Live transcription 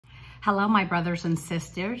Hello, my brothers and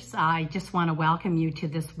sisters. I just want to welcome you to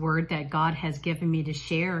this word that God has given me to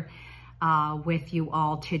share with you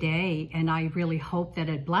all today. And I really hope that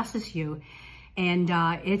it blesses you. And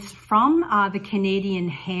it's from the Canadian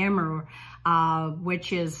Hammer,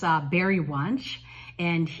 which is Barry Wunsch.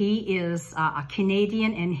 And he is a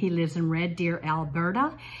Canadian and he lives in Red Deer,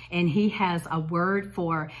 Alberta. And he has a word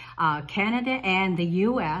for Canada and the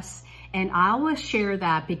U.S. And I will share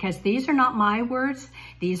that because these are not my words.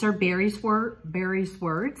 These are Barry's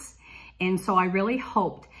words. And so I really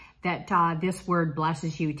hope that this word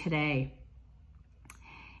blesses you today.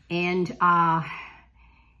 And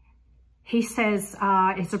he says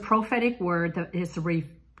it's a prophetic word that is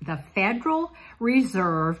the Federal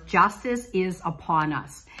Reserve justice is upon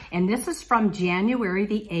us. And this is from January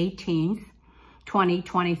the 18th,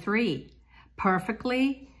 2023.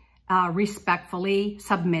 Perfectly, respectfully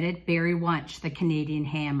submitted, Barry Wunsch, the Canadian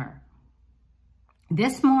Hammer.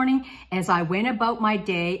 This morning, as I went about my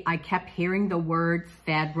day, I kept hearing the word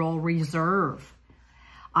Federal Reserve.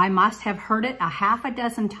 I must have heard it a half a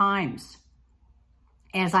dozen times.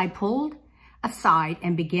 As I pulled aside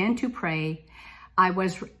and began to pray, I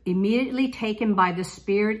was immediately taken by the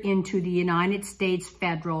Spirit into the United States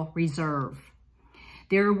Federal Reserve.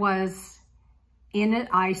 There was in it,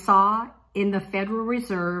 I saw in the Federal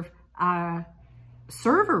Reserve a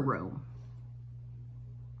server room.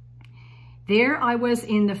 There I was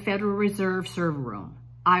in the Federal Reserve server room.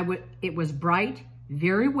 It was bright,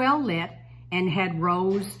 very well lit, and had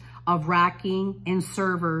rows of racking and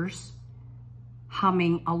servers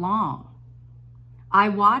humming along. I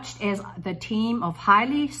watched as the team of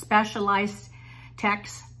highly specialized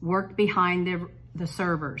techs worked behind the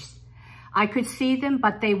servers. I could see them,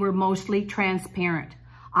 but they were mostly transparent.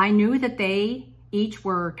 I knew that they each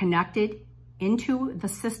were connected into the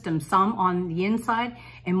system, some on the inside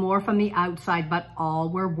and more from the outside, but all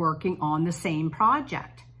were working on the same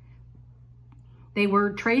project. They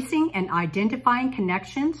were tracing and identifying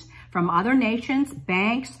connections from other nations,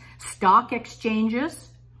 banks, stock exchanges,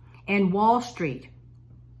 and Wall Street.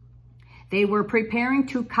 They were preparing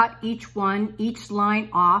to cut each line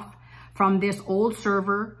off from this old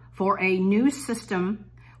server for a new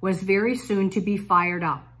system was very soon to be fired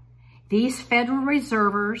up. These Federal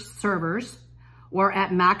Reserve servers were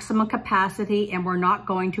at maximum capacity and were not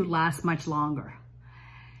going to last much longer.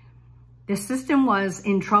 The system was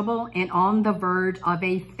in trouble and on the verge of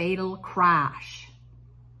a fatal crash.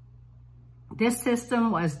 This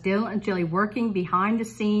system was diligently working behind the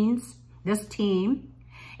scenes, this team,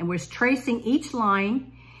 and was tracing each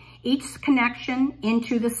line, each connection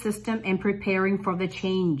into the system and preparing for the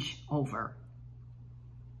changeover.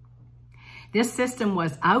 This system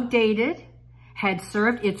was outdated, had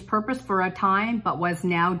served its purpose for a time, but was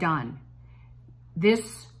now done.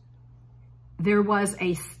 There was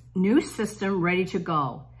a new system ready to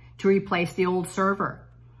go to replace the old server.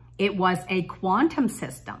 It was a quantum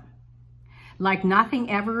system, like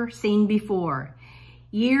nothing ever seen before.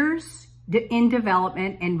 Years in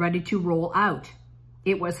development and ready to roll out.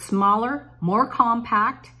 It was smaller, more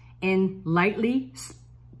compact, and lightly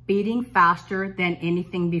speeding faster than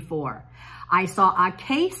anything before. I saw a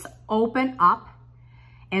case open up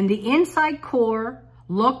and the inside core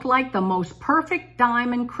looked like the most perfect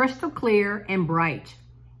diamond, crystal clear and bright.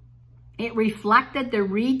 It reflected the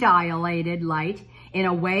redilated light in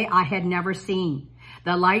a way I had never seen.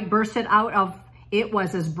 The light bursted out of it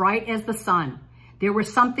was as bright as the sun. There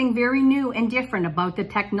was something very new and different about the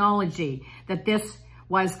technology, that this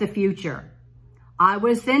was the future. I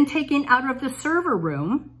was then taken out of the server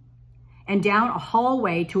room and down a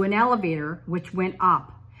hallway to an elevator which went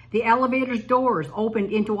up. The elevator's doors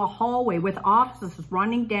opened into a hallway with offices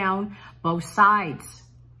running down both sides.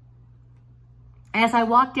 As I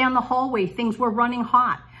walked down the hallway, things were running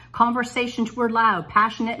hot. Conversations were loud,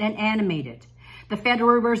 passionate, and animated. The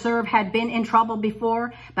Federal Reserve had been in trouble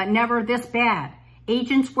before, but never this bad.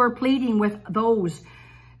 Agents were pleading with those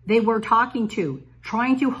they were talking to,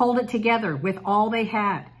 trying to hold it together with all they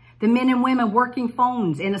had. The men and women working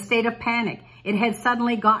phones in a state of panic. It had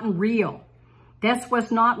suddenly gotten real. This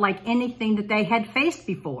was not like anything that they had faced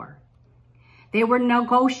before. They were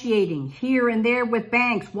negotiating here and there with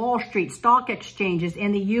banks, Wall Street, stock exchanges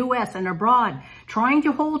in the U.S. and abroad, trying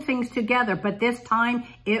to hold things together, but this time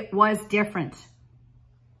it was different.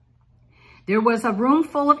 There was a room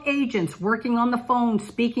full of agents working on the phone,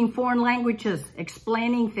 speaking foreign languages,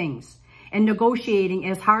 explaining things, and negotiating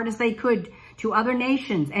as hard as they could to other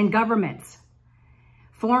nations and governments.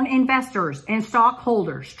 Foreign investors and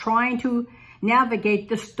stockholders trying to navigate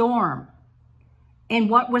the storm and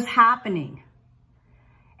what was happening.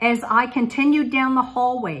 As I continued down the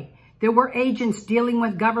hallway, There were agents dealing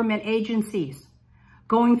with government agencies,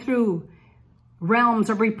 going through realms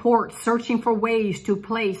of reports, searching for ways to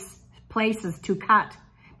places to cut,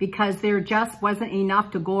 because there just wasn't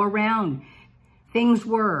enough to go around. Things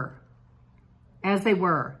were as they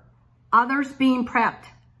were. Others being prepped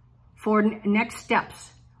for next steps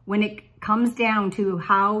when it comes down to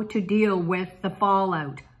how to deal with the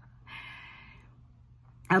fallout.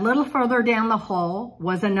 A little further down the hall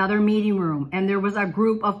was another meeting room, and there was a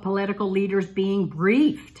group of political leaders being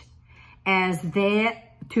briefed as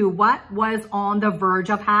to what was on the verge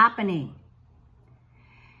of happening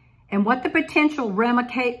and what the potential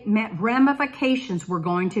ramifications were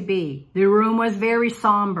going to be. The room was very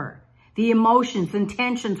somber. The emotions and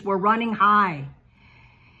tensions were running high.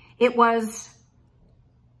 It was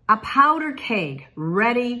a powder keg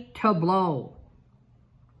ready to blow.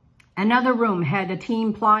 Another room had a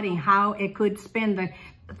team plotting how it could spend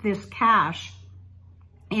this cash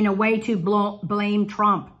in a way to blame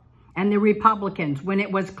Trump and the Republicans, when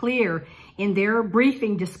it was clear in their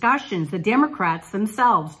briefing discussions the Democrats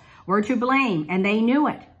themselves were to blame, and they knew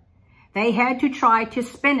it. They had to try to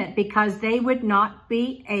spin it because they would not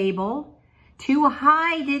be able to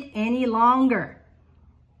hide it any longer.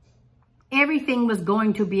 Everything was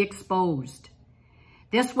going to be exposed.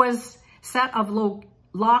 This was set of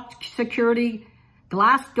locked security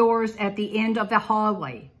glass doors at the end of the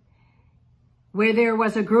hallway, where there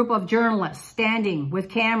was a group of journalists standing with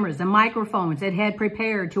cameras and microphones that had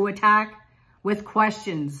prepared to attack with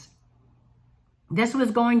questions. This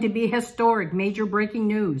was going to be historic, major breaking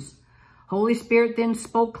news. Holy Spirit then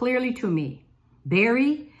spoke clearly to me.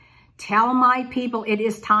 Barry, tell my people it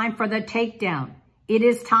is time for the takedown. It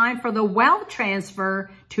is time for the wealth transfer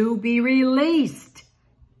to be released.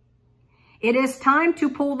 It is time to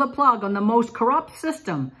pull the plug on the most corrupt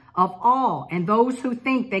system of all and those who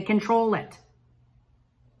think they control it.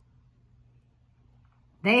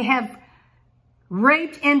 They have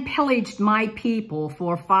raped and pillaged my people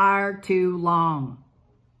for far too long.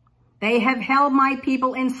 They have held my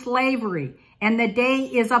people in slavery, and the day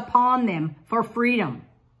is upon them for freedom.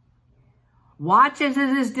 Watch as it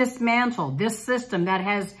is dismantled, this system that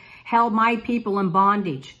has held my people in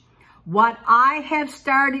bondage. What I have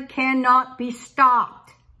started cannot be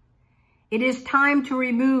stopped. It is time to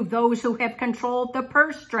remove those who have controlled the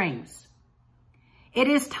purse strings. It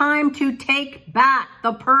is time to take back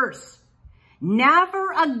the purse.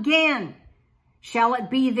 Never again shall it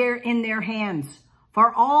be there in their hands.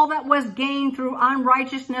 For all that was gained through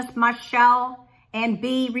unrighteousness must shall and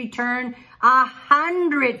be returned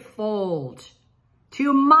 100-fold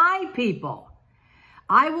to my people.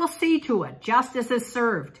 I will see to it justice is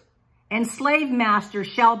served, and slave masters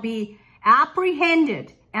shall be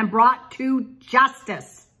apprehended and brought to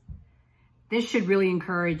justice. This should really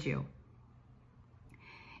encourage you.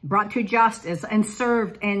 Brought to justice and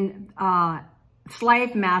served, and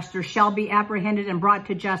slave masters shall be apprehended and brought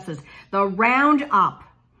to justice. The roundup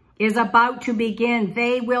is about to begin.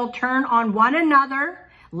 They will turn on one another,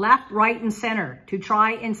 left, right, and center, to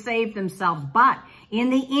try and save themselves. But in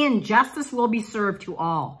the end, justice will be served to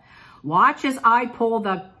all. Watch as I pull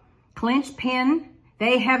the clinch pin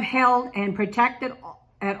they have held and protected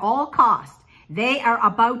at all costs. They are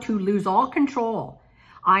about to lose all control.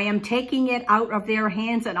 I am taking it out of their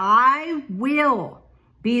hands, and I will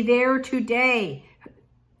be there today.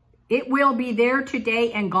 It will be there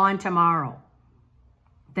today and gone tomorrow.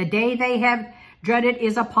 The day they have dreaded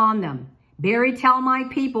is upon them. Barry, tell my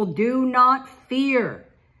people, do not fear.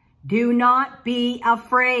 Do not be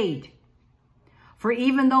afraid. For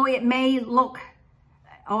even though it may look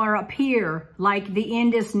or appear like the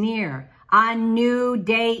end is near, a new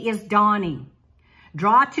day is dawning.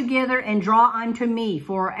 Draw together and draw unto me,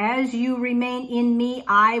 for as you remain in me,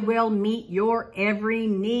 I will meet your every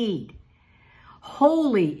need.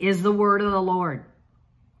 Holy is the word of the Lord.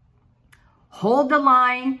 Hold the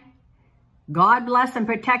line. God bless and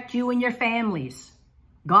protect you and your families.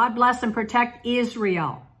 God bless and protect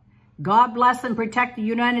Israel. God bless and protect the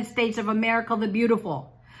United States of America, the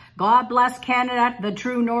beautiful. God bless Canada, the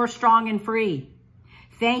true north, strong and free.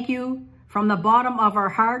 Thank you from the bottom of our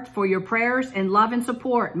hearts for your prayers and love and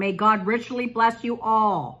support. May God richly bless you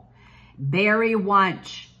all. Barry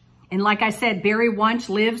Wunsch. And like I said, Barry Wunsch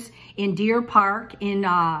lives in Deer Park in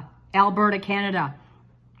Alberta, Canada.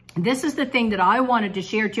 This is the thing that I wanted to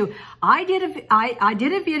share too. I did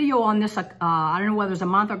a video on this, I don't know whether it was a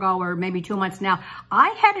month ago or maybe 2 months now. I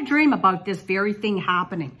had a dream about this very thing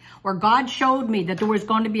happening, where God showed me that there was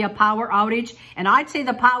going to be a power outage. And I'd say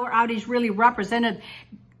the power outage really represented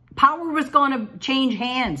power was going to change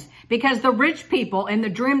hands, because the rich people in the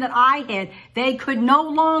dream that I had, they could no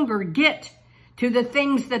longer get to the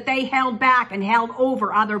things that they held back and held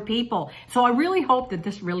over other people. So I really hope that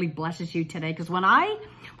this really blesses you today, because when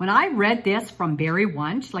I read this from Barry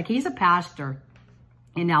Wunsch, like he's a pastor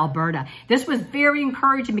in Alberta, this was very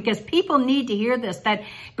encouraging, because people need to hear this, that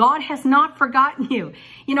God has not forgotten you.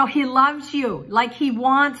 You know, he loves you, like he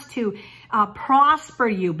wants to prosper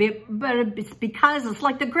you, but it's because it's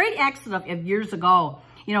like the great exodus of years ago,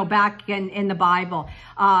 you know, back in the Bible,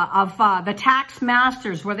 of the tax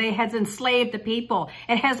masters, where they had enslaved the people.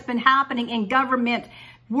 It has been happening in government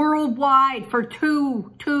worldwide for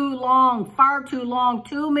too long, far too long,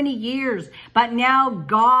 too many years. But now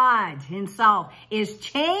God himself is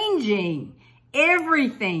changing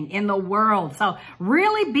everything in the world. So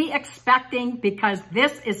really be expecting, because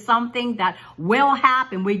this is something that will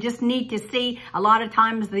happen. We just need to see, a lot of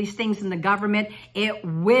times these things in the government, it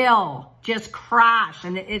will just crash,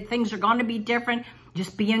 and things are going to be different.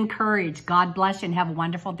 Just be encouraged. God bless you, and have a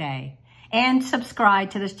wonderful day. And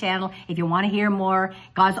subscribe to this channel if you want to hear more.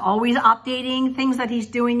 God's always updating things that he's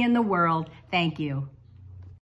doing in the world. Thank you.